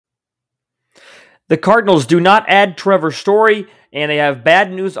The Cardinals do not add Trevor Story, and they have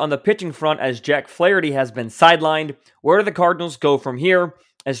bad news on the pitching front as Jack Flaherty has been sidelined. Where do the Cardinals go from here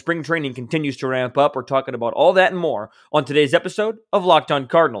as spring training continues to ramp up? We're talking about all that and more on today's episode of Locked On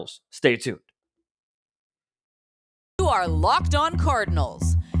Cardinals. Stay tuned. You are Locked On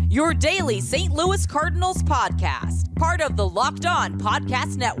Cardinals, your daily St. Louis Cardinals podcast, part of the Locked On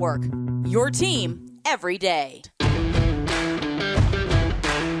Podcast Network, your team every day.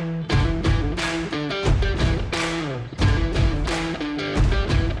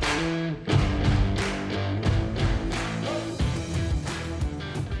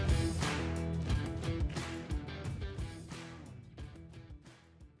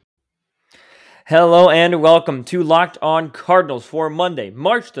 Hello and welcome to Locked On Cardinals for Monday,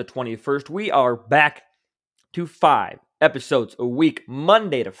 March the 21st. We are back to 5 episodes a week,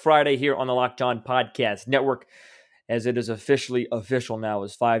 Monday to Friday here on the Locked On Podcast Network, as it is officially official now.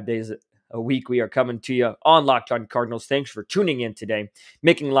 As 5 days a week we are coming to you on Locked On Cardinals. Thanks for tuning in today,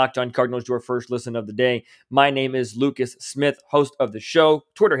 making Locked On Cardinals your first listen of the day. My name is Lucas Smith, host of the show.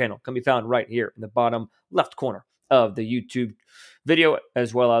 Twitter handle can be found right here in the bottom left corner of the YouTube video,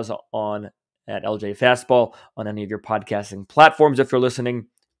 as well as on at LJ Fastball on any of your podcasting platforms if you're listening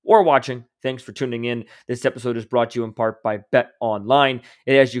or watching. Thanks for tuning in. This episode is brought to you in part by BetOnline.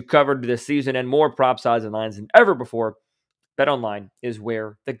 It has you covered this season and more props, odds, and lines than ever before. BetOnline is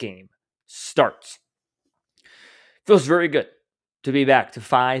where the game starts. Feels very good to be back to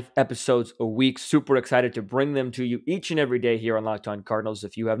 5 episodes a week. Super excited to bring them to you each and every day here on Locked On Cardinals.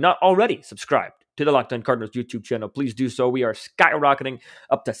 If you have not already subscribed to the Locked On Cardinals YouTube channel, please do so. We are skyrocketing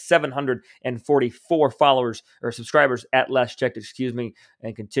up to 744 followers or subscribers at last checked,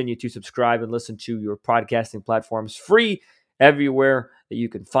 and continue to subscribe and listen to your podcasting platforms free everywhere that you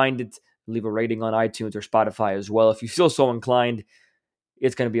can find it. Leave a rating on iTunes or Spotify as well. If you feel so inclined,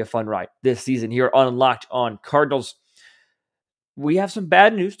 it's going to be a fun ride this season here on Locked On Cardinals. We have some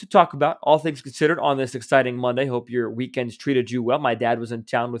bad news to talk about, all things considered, on this exciting Monday. Hope your weekends treated you well. My dad was in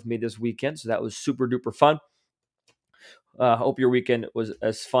town with me this weekend, so that was super duper fun. Hope your weekend was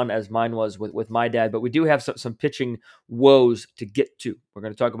as fun as mine was with my dad. But we do have some pitching woes to get to. We're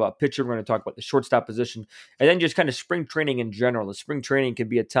going to talk about pitcher. We're going to talk about the shortstop position, and then just kind of spring training in general. The spring training can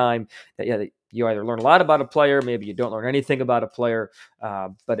be a time that you either learn a lot about a player, maybe you don't learn anything about a player.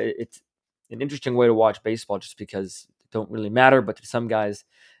 But it's an interesting way to watch baseball, just because don't really matter, but to some guys,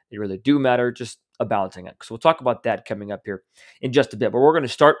 they really do matter. Just a balancing act. So we'll talk about that coming up here in just a bit. But we're going to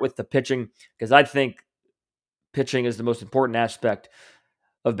start with the pitching, because I think pitching is the most important aspect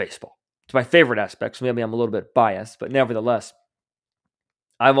of baseball. It's my favorite aspect, so maybe I'm a little bit biased, but nevertheless,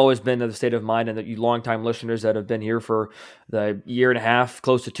 I've always been of the state of mind, and that you longtime listeners that have been here for the year and a half,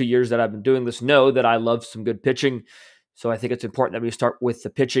 close to 2 years that I've been doing this, know that I love some good pitching. So I think it's important that we start with the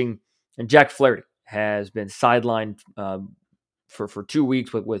pitching. And Jack Flaherty has been sidelined for 2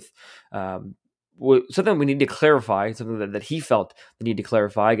 weeks with something we need to clarify, something that he felt the need to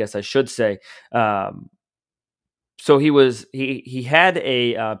clarify, I guess I should say. So he had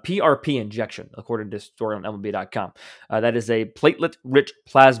a PRP injection, according to a story on MLB.com. That is a platelet-rich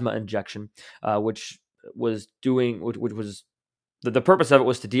plasma injection, which was the purpose of it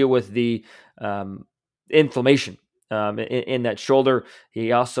was to deal with the inflammation in that shoulder.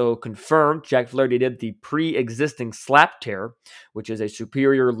 He also confirmed Jack Flaherty did the pre-existing slap tear, which is a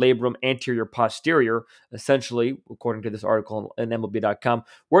superior labrum anterior posterior, essentially, according to this article in MLB.com,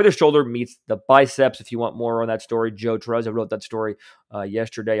 where the shoulder meets the biceps. If you want more on that story, Joe Teresa wrote that story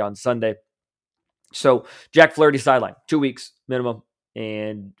yesterday on Sunday. So Jack Flaherty sidelined 2 weeks minimum,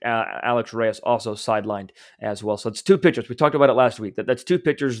 and Alex Reyes also sidelined as well. So it's 2 pitchers. We talked about it last week. That's 2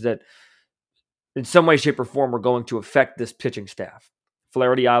 pitchers that in some way, shape, or form, are going to affect this pitching staff.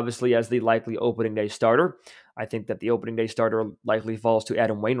 Flaherty, obviously, as the likely opening day starter. I think that the opening day starter likely falls to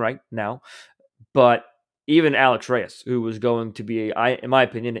Adam Wainwright now. But even Alex Reyes, who was going to be, in my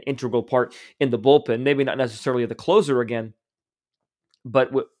opinion, an integral part in the bullpen, maybe not necessarily the closer again,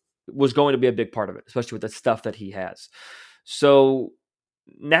 but was going to be a big part of it, especially with the stuff that he has. So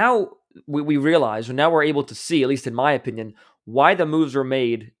now we realize, or now we're able to see, at least in my opinion, why the moves are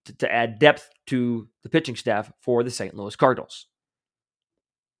made to add depth to the pitching staff for the St. Louis Cardinals.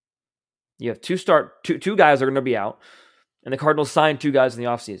 You have two guys are going to be out, and the Cardinals signed 2 guys in the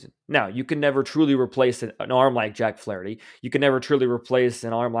offseason. Now, you can never truly replace an arm like Jack Flaherty. You can never truly replace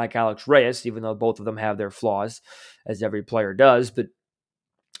an arm like Alex Reyes, even though both of them have their flaws, as every player does. But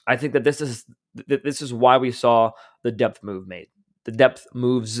I think that this is why we saw the depth move made. The depth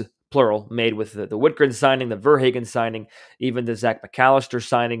moves, plural, made with the Whitgren signing, the Verhagen signing, even the Zach McAllister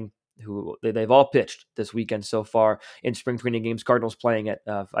signing, who they've all pitched this weekend so far in spring training games. Cardinals playing at,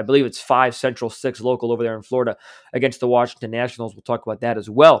 I believe it's 5 Central, 6 local over there in Florida against the Washington Nationals. We'll talk about that as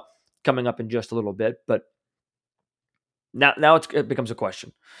well coming up in just a little bit. But now it becomes a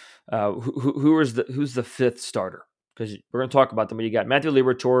question. Who's the fifth starter? Because we're going to talk about them. But you got Matthew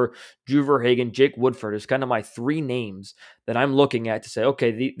Liberatore, Drew Verhagen, Jake Woodford is kind of my 3 names that I'm looking at to say,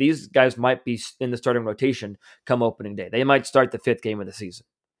 okay, these guys might be in the starting rotation come opening day. They might start the 5th game of the season.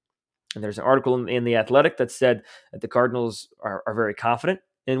 And there's an article in The Athletic that said that the Cardinals are very confident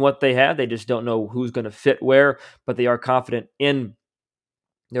in what they have. They just don't know who's going to fit where, but they are confident in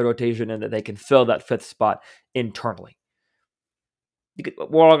their rotation and that they can fill that 5th spot internally.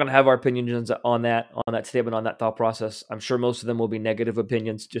 We're all going to have our opinions on that statement, on that thought process. I'm sure most of them will be negative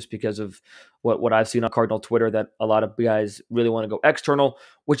opinions just because of what I've seen on Cardinal Twitter, that a lot of guys really want to go external,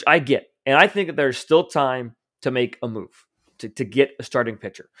 which I get. And I think that there's still time to make a move, to get a starting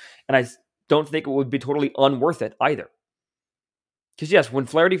pitcher. And I don't think it would be totally unworth it either. Because yes, when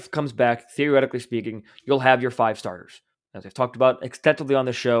Flaherty comes back, theoretically speaking, you'll have your 5 starters. As I've talked about extensively on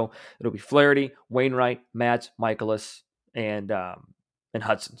the show, it'll be Flaherty, Wainwright, Matz, Michaelis, and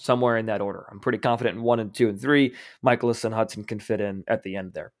Hudson, somewhere in that order. I'm pretty confident in 1 and 2 and 3. Michaelis and Hudson can fit in at the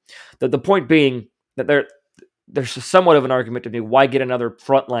end there. The point being that there's somewhat of an argument to be, why get another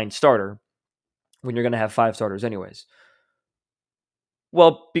frontline starter when you're going to have 5 starters anyways?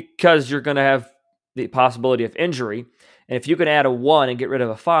 Well, because you're going to have the possibility of injury. And if you can add a 1 and get rid of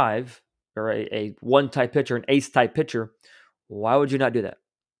a 5, or a 1-type pitcher, an ace-type pitcher, why would you not do that?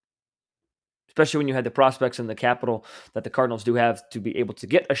 Especially when you had the prospects and the capital that the Cardinals do have to be able to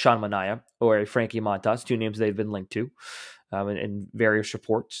get a Sean Manaea or a Frankie Montas, 2 names they've been linked to in various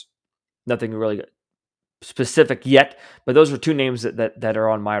reports. Nothing really specific yet, but those are 2 names that are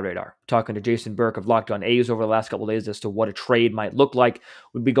on my radar. Talking to Jason Burke of Locked On A's over the last couple of days as to what a trade might look like.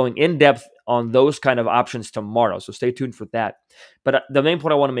 We'll be going in depth on those kind of options tomorrow, so stay tuned for that. But the main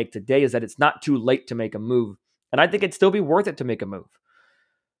point I want to make today is that it's not too late to make a move, and I think it'd still be worth it to make a move.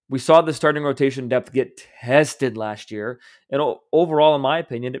 We saw the starting rotation depth get tested last year, and overall, in my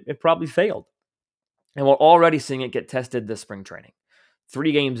opinion, it probably failed. And we're already seeing it get tested this spring training.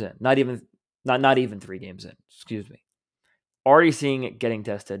 3 games in, not even 3 games in, excuse me. Already seeing it getting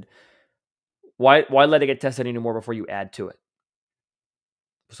tested. Why let it get tested anymore before you add to it?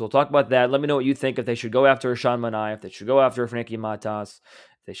 So we'll talk about that. Let me know what you think, if they should go after a Sean Manaea, if they should go after a Frankie Montas,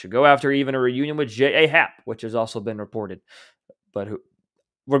 if they should go after even a reunion with J.A. Happ, which has also been reported. But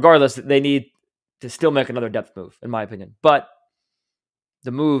regardless, they need to still make another depth move, in my opinion. But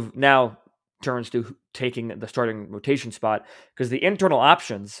the move now turns to taking the starting rotation spot, because the internal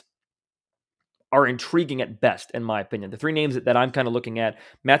options are intriguing at best, in my opinion. The 3 names that I'm kind of looking at: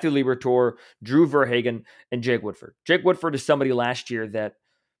 Matthew Liberatore, Drew Verhagen, and Jake Woodford. Jake Woodford is somebody last year that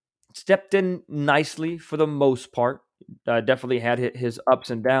stepped in nicely for the most part. Definitely had his ups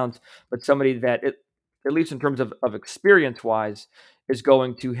and downs, but somebody that, at least in terms of experience-wise, is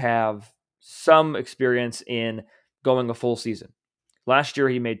going to have some experience in going a full season. Last year,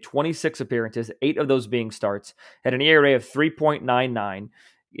 he made 26 appearances, 8 of those being starts, had an ERA of 3.99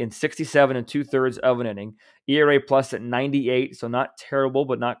 in 67 2/3 of an inning, ERA plus at 98, so not terrible,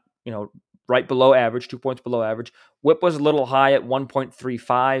 but not, right below average, 2 points below average. WHIP was a little high at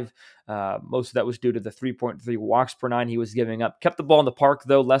 1.35. Most of that was due to the 3.3 walks per 9 he was giving up. Kept the ball in the park,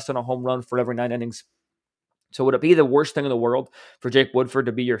 though, less than a home run for every 9 innings. So would it be the worst thing in the world for Jake Woodford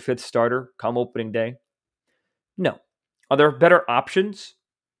to be your 5th starter come opening day? No. Are there better options?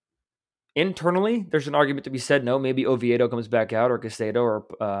 Internally, there's an argument to be said, no. Maybe Oviedo comes back out, or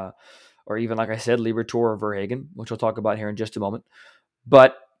Casado, or even, like I said, Liberatore or Verhagen, which we'll talk about here in just a moment.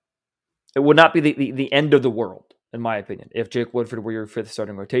 But it would not be the end of the world, in my opinion, if Jake Woodford were your 5th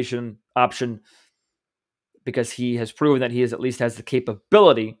starting rotation option, because he has proven that he at least has the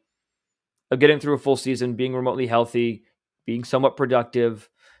capability of getting through a full season, being remotely healthy, being somewhat productive.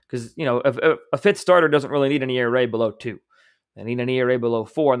 Because, if a 5th starter doesn't really need an ERA below 2. They need an ERA below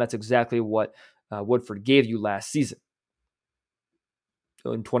 4, and that's exactly what Woodford gave you last season.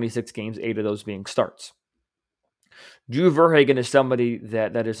 So in 26 games, 8 of those being starts. Drew Verhagen is somebody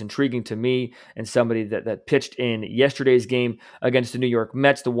that is intriguing to me, and somebody that pitched in yesterday's game against the New York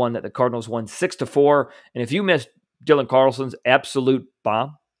Mets, the one that the Cardinals won 6-4. And if you missed Dylan Carlson's absolute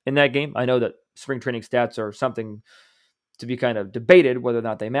bomb in that game, I know that spring training stats are something to be kind of debated whether or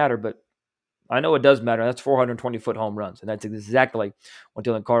not they matter, but I know it does matter. That's 420-foot home runs, and that's exactly what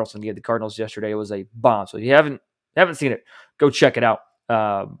Dylan Carlson gave the Cardinals yesterday. It was a bomb. So if you haven't seen it, go check it out.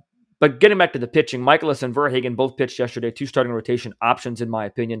 But getting back to the pitching, Michaelis and Verhagen both pitched yesterday, 2 starting rotation options, in my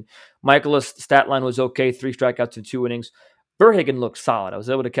opinion. Michaelis' stat line was okay, 3 strikeouts in 2 innings. Verhagen looked solid. I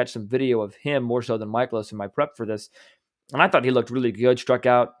was able to catch some video of him more so than Michaelis in my prep for this. And I thought he looked really good. Struck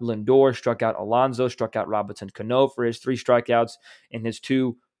out Lindor, struck out Alonso, struck out Robinson Cano for his 3 strikeouts in his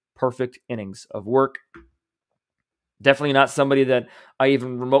 2 perfect innings of work. Definitely not somebody that I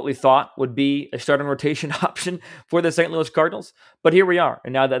even remotely thought would be a starting rotation option for the St. Louis Cardinals. But here we are,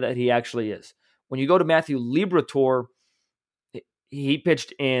 and now that he actually is. When you go to Matthew Liberatore, he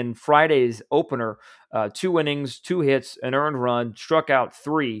pitched in Friday's opener, 2 innings, 2 hits, an earned run, struck out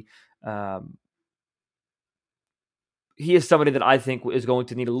 3. He is somebody that I think is going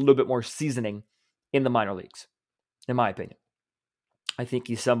to need a little bit more seasoning in the minor leagues, in my opinion. I think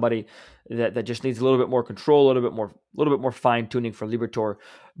he's somebody that just needs a little bit more control, a little bit more fine tuning for Liberatore.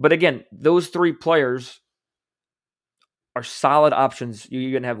 But again, those 3 players are solid options.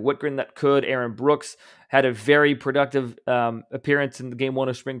 You're going to have Whitgren that could. Aaron Brooks had a very productive appearance in the game 1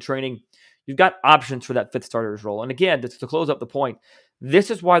 of spring training. You've got options for that 5th starter's role. And again, to close up the point, this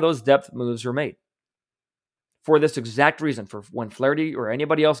is why those depth moves are made. For this exact reason, for when Flaherty or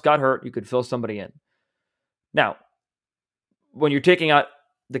anybody else got hurt, you could fill somebody in. Now, when you're taking out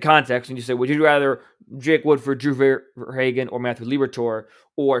the context and you say, would you rather Jake Woodford, Drew Verhagen, or Matthew Liberatore,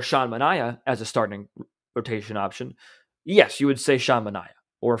 or Sean Manaea as a starting rotation option? Yes, you would say Sean Manaea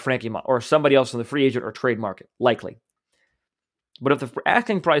or Frankie or somebody else in the free agent or trade market, likely. But if the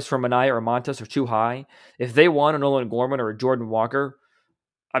asking price for Manaea or Montas are too high, if they want a Nolan Gorman or a Jordan Walker,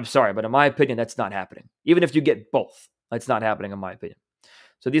 I'm sorry, but in my opinion, that's not happening. Even if you get both, that's not happening in my opinion.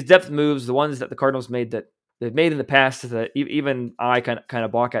 So these depth moves, the ones that the Cardinals made that they've made in the past that even I kind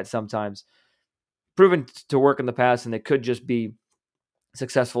of balk at sometimes, proven to work in the past, and they could just be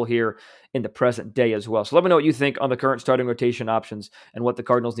successful here in the present day as well. So let me know what you think on the current starting rotation options and what the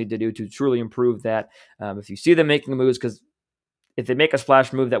Cardinals need to do to truly improve that. If you see them making moves, because if they make a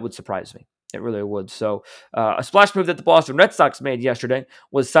splash move, that would surprise me. It really would. So a splash move that the Boston Red Sox made yesterday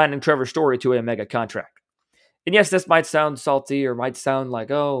was signing Trevor Story to a mega contract. And yes, this might sound salty or might sound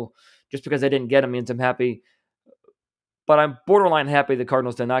like, oh, just because I didn't get him means I'm happy. But I'm borderline happy the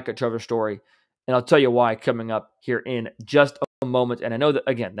Cardinals did not get Trevor Story. And I'll tell you why coming up here in just a moment. And I know that,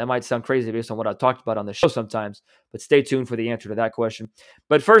 again, that might sound crazy based on what I've talked about on the show sometimes, but stay tuned for the answer to that question.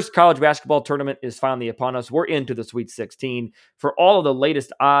 But first, college basketball tournament is finally upon us. We're into the Sweet 16. For all of the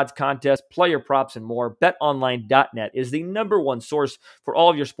latest odds, contests, player props, and more, BetOnline.net is the #1 source for all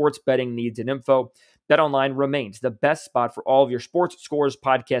of your sports betting needs and info. BetOnline remains the best spot for all of your sports scores,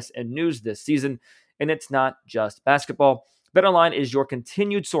 podcasts, and news this season. And it's not just basketball. BetOnline is your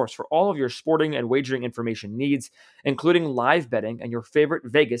continued source for all of your sporting and wagering information needs, including live betting and your favorite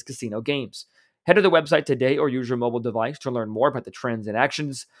Vegas casino games. Head to the website today or use your mobile device to learn more about the trends and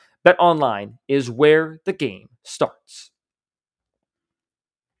actions. BetOnline is where the game starts.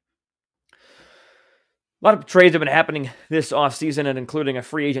 A lot of trades have been happening this offseason, and including a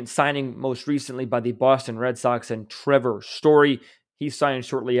free agent signing most recently by the Boston Red Sox and Trevor Story. He signed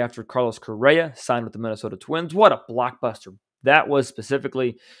shortly after Carlos Correa signed with the Minnesota Twins. What a blockbuster that was specifically.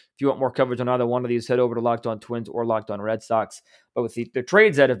 If you want more coverage on either one of these, head over to Locked On Twins or Locked On Red Sox. But with the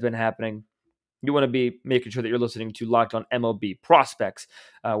trades that have been happening, you want to be making sure that you're listening to Locked On MLB Prospects,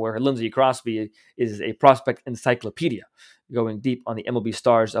 where Lindsey Crosby is a prospect encyclopedia, going deep on the MLB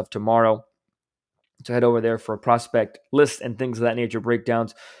stars of tomorrow. So head over there for a prospect list and things of that nature,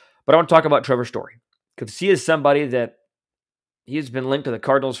 breakdowns. But I want to talk about Trevor Story, because he is somebody that he's been linked to the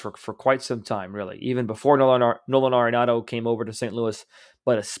Cardinals for quite some time, really, even before Nolan Arenado came over to St. Louis,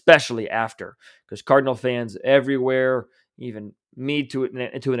 but especially after, because Cardinal fans everywhere, even me to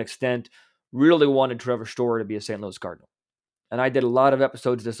an extent, really wanted Trevor Story to be a St. Louis Cardinal. And I did a lot of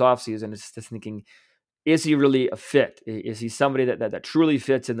episodes this offseason just thinking, is he really a fit? Is he somebody that truly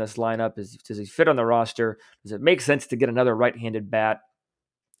fits in this lineup? Does he fit on the roster? Does it make sense to get another right-handed bat?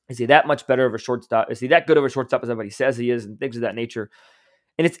 Is he that much better of a shortstop? Is he that good of a shortstop as everybody says he is, and things of that nature?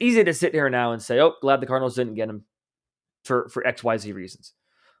 And it's easy to sit here now and say, oh, glad the Cardinals didn't get him for XYZ reasons.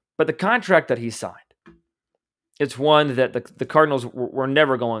 But the contract that he signed, it's one that the Cardinals were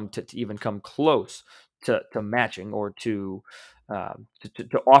never going to even come close to matching or to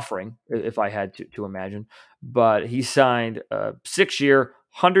offering, if I had to imagine. But he signed a 6-year,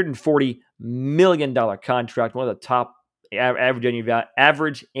 $140 million contract, one of the top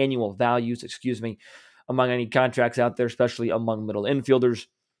average annual values, among any contracts out there, especially among middle infielders,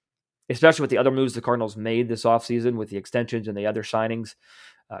 especially with the other moves the Cardinals made this offseason with the extensions and the other signings,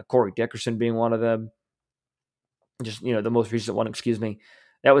 Corey Dickerson being one of them, just, the most recent one,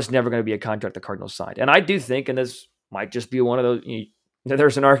 that was never going to be a contract the Cardinals signed. And I do think, and this might just be one of those,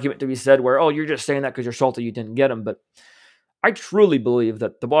 there's an argument to be said where, oh, you're just saying that because you're salty you didn't get him. But I truly believe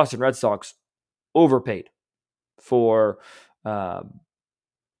that the Boston Red Sox overpaid for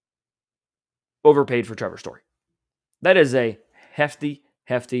overpaid for Trevor Story. That is a hefty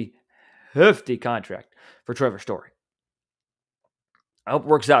contract for Trevor Story. I hope it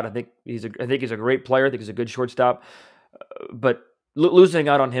works out. I think he's a great player. I think he's a good shortstop. But losing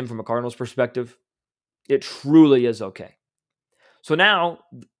out on him from a Cardinals perspective, it truly is okay. So now,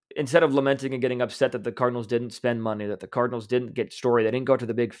 instead of lamenting and getting upset that the Cardinals didn't spend money, that the Cardinals didn't get Story, they didn't go to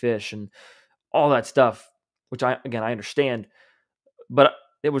the big fish and all that stuff, which I understand. But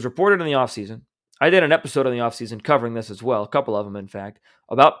it was reported in the offseason. I did an episode in the offseason covering this as well, a couple of them, in fact,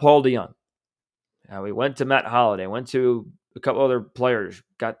 about Paul DeJong. We went to Matt Holliday, went to a couple other players,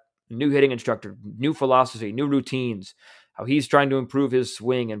 got a new hitting instructor, new philosophy, new routines, how he's trying to improve his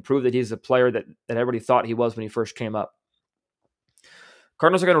swing and prove that he's the player that everybody thought he was when he first came up.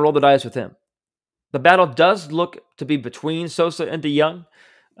 Cardinals are going to roll the dice with him. The battle does look to be between Sosa and DeJong.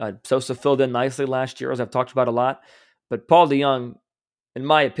 Sosa filled in nicely last year, as I've talked about a lot. But Paul DeJong, in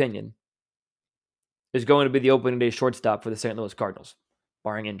my opinion, is going to be the opening day shortstop for the St. Louis Cardinals,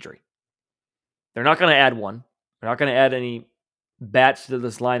 barring injury. They're not going to add one. They're not going to add any bats to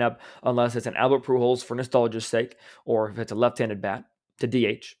this lineup unless it's an Albert Pujols for nostalgia's sake, or if it's a left-handed bat to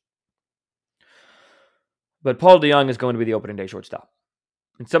DH. But Paul DeJong is going to be the opening day shortstop.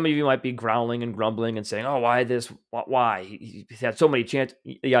 And some of you might be growling and grumbling and saying, "Oh, why this? Why he's had so many chances?"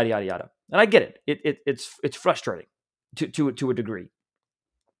 Yada yada yada. And I get it. It's frustrating to a degree.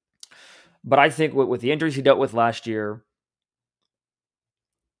 But I think with the injuries he dealt with last year,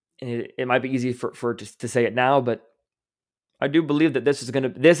 it might be easy to say it now, but I do believe that this is going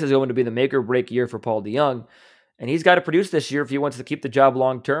to be the make or break year for Paul DeJong, and he's got to produce this year if he wants to keep the job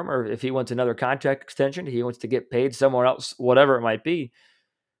long term, or if he wants another contract extension, he wants to get paid somewhere else, whatever it might be.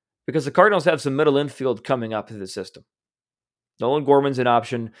 Because the Cardinals have some middle infield coming up to the system. Nolan Gorman's an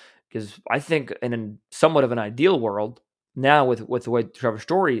option because I think in somewhat of an ideal world now with the way Trevor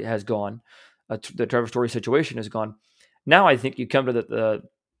Story has gone, the Trevor Story situation has gone. Now I think you come to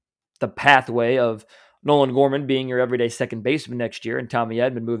the pathway of Nolan Gorman being your everyday second baseman next year and Tommy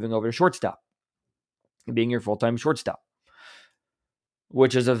Edman moving over to shortstop, being your full-time shortstop,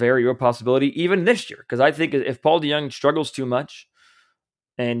 which is a very real possibility even this year. Because I think if Paul DeJong struggles too much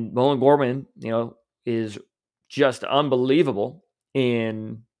and Nolan Gorman, is just unbelievable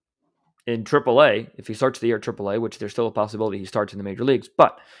in AAA, if he starts the year at AAA, which there's still a possibility he starts in the major leagues.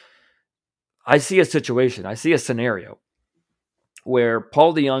 But I see a scenario where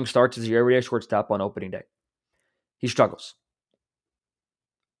Paul DeJong starts as your everyday shortstop on opening day. He struggles.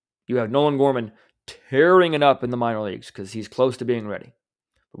 You have Nolan Gorman tearing it up in the minor leagues because he's close to being ready.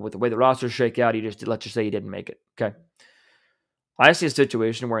 But with the way the rosters shake out, let's just say he didn't make it. Okay. I see a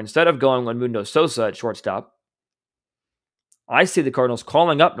situation where instead of going on Mundo Sosa at shortstop, I see the Cardinals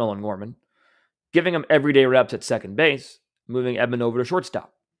calling up Nolan Gorman, giving him everyday reps at second base, moving Edman over to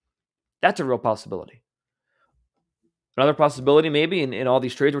shortstop. That's a real possibility. Another possibility, maybe in all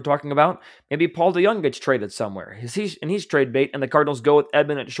these trades we're talking about, maybe Paul DeJong gets traded somewhere. He's trade bait, and the Cardinals go with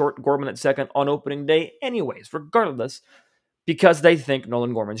Edman at short, Gorman at second on opening day anyways, regardless, because they think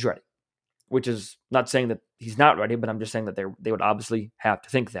Nolan Gorman's ready. Which is not saying that he's not ready, but I'm just saying that they would obviously have to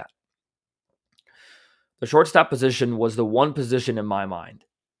think that. The shortstop position was the one position in my mind,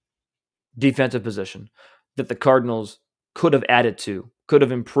 defensive position, that the Cardinals could have added to, could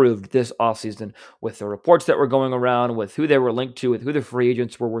have improved this offseason with the reports that were going around, with who they were linked to, with who the free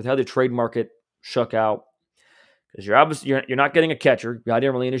agents were, with how the trade market shook out. Because you're not getting a catcher.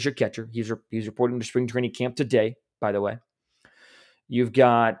 Yadier Molina is your catcher. He's reporting to spring training camp today, by the way. You've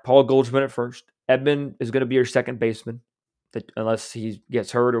got Paul Goldschmidt at first. Edman is going to be your second baseman, unless he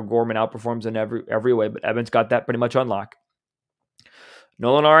gets hurt or Gorman outperforms in every way. But Edman's got that pretty much on lock.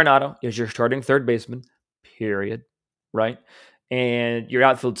 Nolan Arenado is your starting third baseman, period, right? And your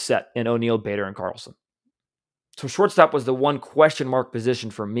outfield set in O'Neill, Bader, and Carlson. So shortstop was the one question mark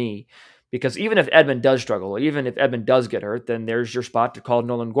position for me, because even if Edman does struggle, even if Edman does get hurt, then there's your spot to call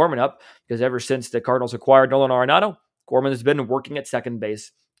Nolan Gorman up, because ever since the Cardinals acquired Nolan Arenado, Gorman has been working at second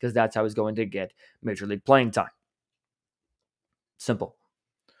base because that's how he's going to get major league playing time. Simple.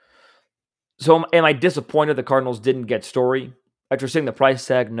 So am I disappointed the Cardinals didn't get Story? After seeing the price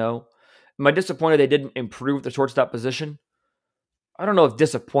tag, no. Am I disappointed they didn't improve the shortstop position? I don't know if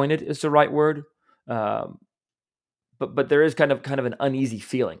disappointed is the right word, but there is kind of an uneasy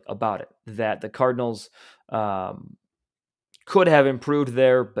feeling about it, that the Cardinals could have improved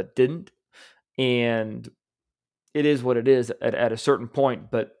there but didn't. And it is what it is at a certain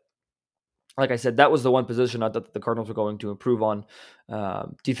point. But like I said, that was the one position I thought that the Cardinals were going to improve on,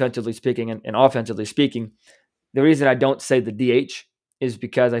 defensively speaking and offensively speaking. The reason I don't say the DH is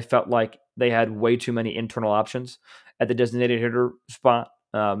because I felt like they had way too many internal options at the designated hitter spot.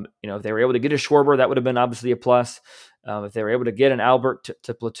 If they were able to get a Schwarber, that would have been obviously a plus. If they were able to get an Albert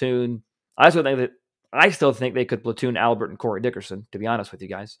to platoon, I still think they could platoon Albert and Corey Dickerson, to be honest with you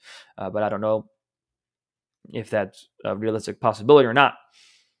guys. But I don't know if that's a realistic possibility or not.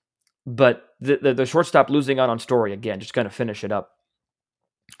 But the shortstop losing out on Story, again, just kind of finish it up.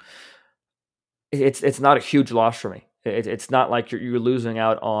 It's not a huge loss for me. It's not like you're losing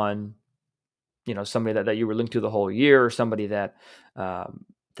out on, somebody that you were linked to the whole year, or somebody that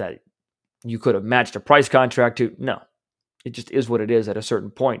that you could have matched a price contract to. No, it just is what it is at a certain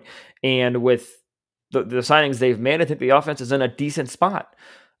point. And with the signings they've made, I think the offense is in a decent spot.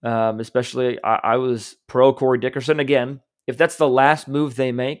 Especially, I was pro Corey Dickerson. Again, if that's the last move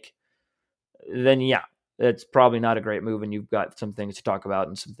they make, then yeah, it's probably not a great move, and you've got some things to talk about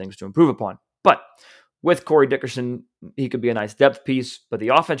and some things to improve upon. But with Corey Dickerson, he could be a nice depth piece. But the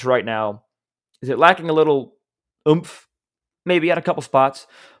offense right now, is it lacking a little oomph? Maybe at a couple spots.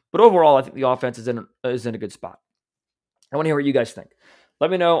 But overall, I think the offense is in a good spot. I want to hear what you guys think. Let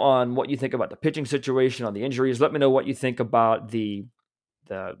me know on what you think about the pitching situation, on the injuries. Let me know what you think about the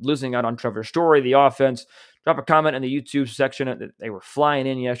losing out on Trevor Story, the offense. Drop a comment in the YouTube section. They were flying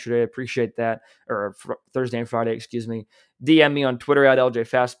in yesterday. I appreciate that. Or Thursday and Friday, excuse me. DM me on Twitter at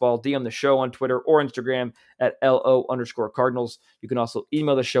LJFastball. DM the show on Twitter or Instagram at LO_Cardinals. You can also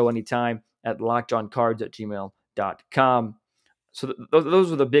email the show anytime at lockedoncards@gmail.com. So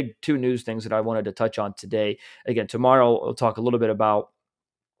those are the big two news things that I wanted to touch on today. Again, tomorrow we'll talk a little bit about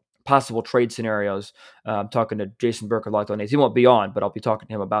possible trade scenarios. I'm talking to Jason Burke of Locked On A's. He won't be on, but I'll be talking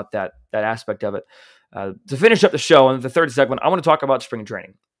to him about that aspect of it. To finish up the show, in the third segment, I want to talk about spring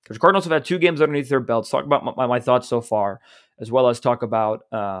training. Because the Cardinals have had 2 games underneath their belts. Talk about my thoughts so far, as well as talk about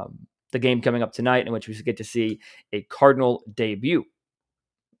the game coming up tonight, in which we get to see a Cardinal debut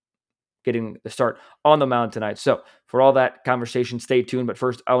getting the start on the mound tonight. So for all that conversation, stay tuned. But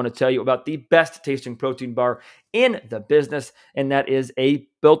first, I want to tell you about the best tasting protein bar in the business, and that is a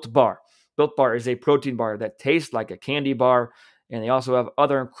Built Bar. Built Bar is a protein bar that tastes like a candy bar, and they also have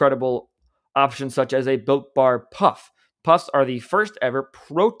other incredible options such as a Built Bar Puff. Puffs are the first ever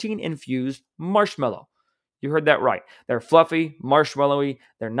protein-infused marshmallow. You heard that right. They're fluffy, marshmallowy.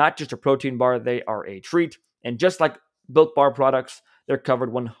 They're not just a protein bar. They are a treat. And just like Built Bar products, they're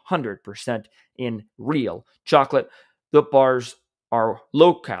covered 100% in real chocolate. Built Bars are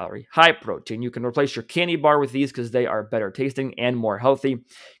low calorie, high protein. You can replace your candy bar with these because they are better tasting and more healthy.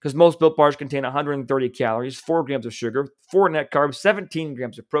 Because most Built Bars contain 130 calories, 4 grams of sugar, 4 net carbs, 17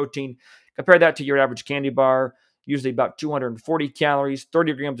 grams of protein. Compare that to your average candy bar, usually about 240 calories,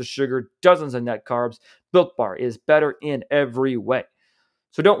 30 grams of sugar, dozens of net carbs. Built Bar is better in every way.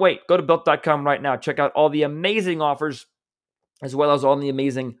 So don't wait. Go to Built.com right now. Check out all the amazing offers, as well as all the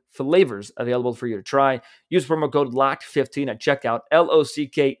amazing flavors available for you to try. Use promo code LOCKED15 at checkout,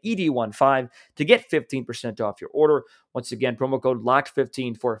 LOCKED15, to get 15% off your order. Once again, promo code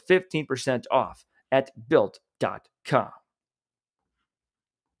LOCKED15 for 15% off at Built.com.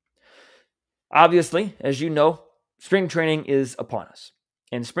 Obviously, as you know, spring training is upon us.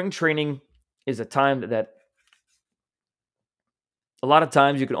 And spring training is a time that a lot of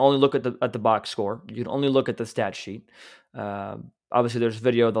times you can only look at the box score. You can only look at the stat sheet. Obviously, there's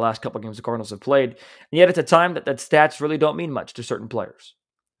video of the last couple of games the Cardinals have played. And yet it's a time that stats really don't mean much to certain players.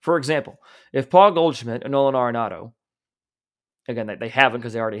 For example, if Paul Goldschmidt and Nolan Arenado, again, they haven't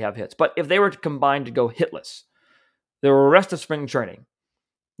because they already have hits, but if they were combined to go hitless the rest of spring training,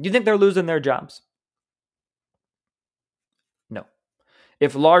 do you think they're losing their jobs? No.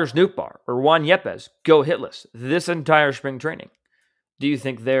 If Lars Nootbaar or Juan Yepes go hitless this entire spring training, do you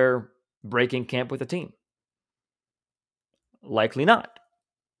think they're breaking camp with the team? Likely not.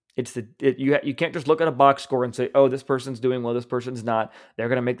 You can't just look at a box score and say, oh, this person's doing well, this person's not. They're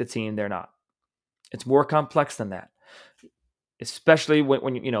going to make the team. They're not. It's more complex than that. Especially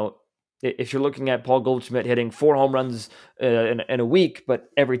when if you're looking at Paul Goldschmidt hitting 4 home runs in a week, but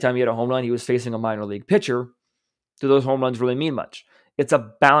every time he hit a home run, he was facing a minor league pitcher. Do those home runs really mean much? It's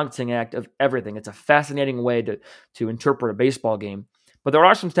a balancing act of everything. It's a fascinating way to interpret a baseball game. But there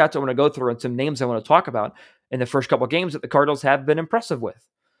are some stats I want to go through and some names I want to talk about in the first couple of games that the Cardinals have been impressive with.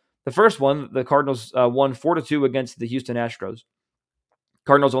 The first one, the Cardinals won 4-2 against the Houston Astros.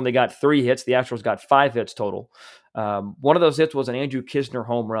 Cardinals only got 3 hits. The Astros got 5 hits total. One of those hits was an Andrew Kisner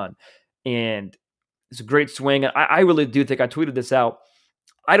home run. And it's a great swing. And I really do think, I tweeted this out,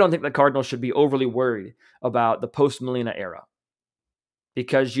 I don't think the Cardinals should be overly worried about the post-Molina era.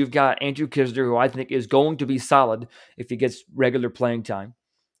 Because you've got Andrew Kisner, who I think is going to be solid if he gets regular playing time.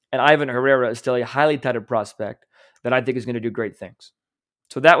 And Ivan Herrera is still a highly touted prospect that I think is going to do great things.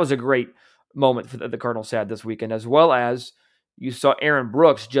 So that was a great moment that the Cardinals had this weekend, as well as you saw Aaron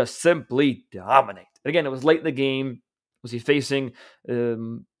Brooks just simply dominate. Again, it was late in the game. Was he facing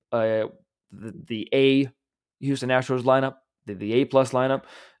the A Houston Astros lineup, the A-plus lineup?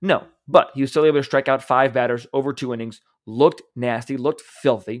 No, but he was still able to strike out 5 batters over 2 innings, looked nasty, looked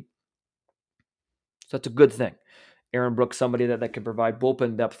filthy. So that's a good thing. Aaron Brooks, somebody that can provide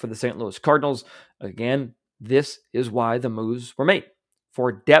bullpen depth for the St. Louis Cardinals. Again, this is why the moves were made,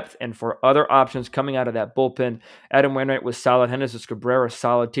 for depth and for other options coming out of that bullpen. Adam Wainwright was solid. Genesis Cabrera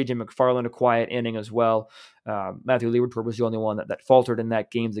solid. TJ McFarland, a quiet inning as well. Matthew Liberatore was the only one that faltered in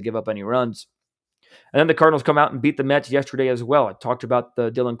that game to give up any runs. And then the Cardinals come out and beat the Mets yesterday as well. I talked about the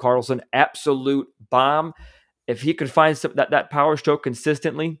Dylan Carlson absolute bomb. If he could find that power stroke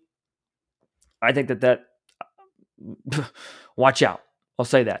consistently, I think that watch out. I'll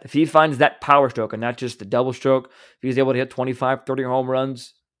say that. If he finds that power stroke and not just the double stroke, if he's able to hit 25, 30 home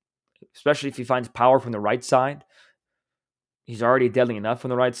runs, especially if he finds power from the right side, he's already deadly enough from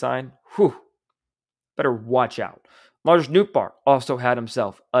the right side. Whew. Better watch out. Lars Nootbaar also had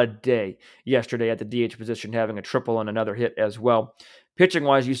himself a day yesterday at the DH position, having a triple and another hit as well.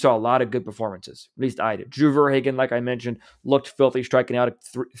 Pitching-wise, you saw a lot of good performances. At least I did. Drew Verhagen, like I mentioned, looked filthy, striking out at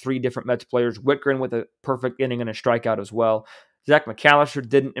three different Mets players. Whitgren with a perfect inning and a strikeout as well. Zach McAllister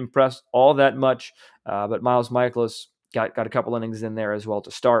didn't impress all that much, but Miles Michaelis got a couple innings in there as well to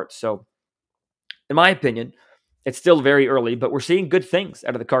start. So, in my opinion, it's still very early, but we're seeing good things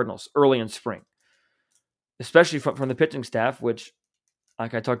out of the Cardinals early in spring, especially from the pitching staff, which,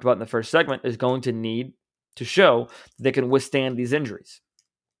 like I talked about in the first segment, is going to need to show they can withstand these injuries.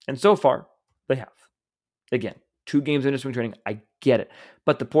 And so far, they have. Again, 2 games into spring training, I get it.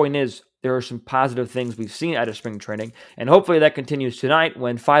 But the point is, there are some positive things we've seen out of spring training, and hopefully that continues tonight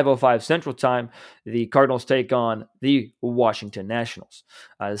when 5:05 Central Time, the Cardinals take on the Washington Nationals.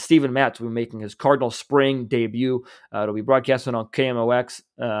 Steven Matz will be making his Cardinal spring debut. It'll be broadcasted on KMOX.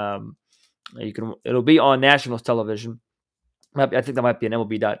 It'll be on Nationals television. I think that might be an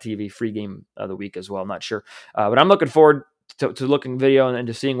MLB.TV free game of the week as well. I'm not sure. But I'm looking forward to looking video and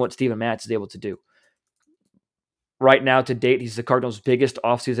to seeing what Steven Matz is able to do. Right now, to date, he's the Cardinals' biggest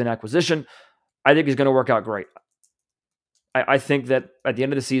offseason acquisition. I think he's going to work out great. I think that at the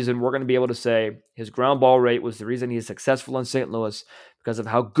end of the season, we're going to be able to say his ground ball rate was the reason he's successful in St. Louis because of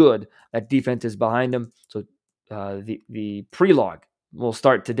how good that defense is behind him. So the pre-log will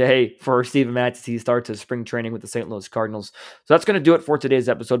start today for Steven Matz as he starts his spring training with the St. Louis Cardinals. So that's going to do it for today's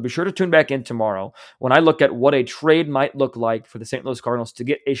episode. Be sure to tune back in tomorrow when I look at what a trade might look like for the St. Louis Cardinals to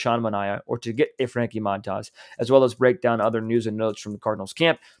get a Sean Manaea or to get a Frankie Montas, as well as break down other news and notes from the Cardinals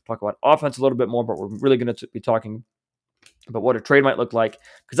camp, talk about offense a little bit more, but we're really going to be talking about what a trade might look like,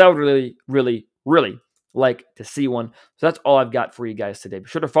 because I would really, really, really like to see one. So that's all I've got for you guys today. Be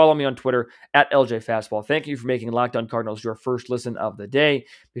sure to follow me on Twitter at LJ Fastball. Thank you for making Locked On Cardinals your first listen of the day.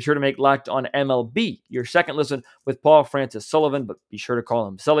 Be sure to make Locked On MLB your second listen with Paul Francis Sullivan, but be sure to call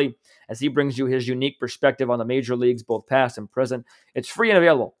him Sully as he brings you his unique perspective on the major leagues, both past and present. It's free and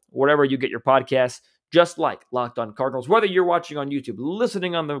available wherever you get your podcasts, just like Locked On Cardinals. Whether you're watching on YouTube,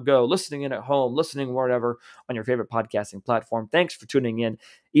 listening on the go, listening in at home, listening wherever on your favorite podcasting platform. Thanks for tuning in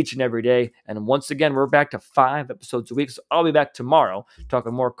each and every day. And once again, we're back to 5 episodes a week. So I'll be back tomorrow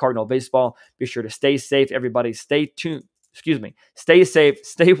talking more Cardinal baseball. Be sure to stay safe, everybody. Stay safe,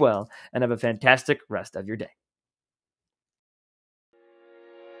 stay well, and have a fantastic rest of your day.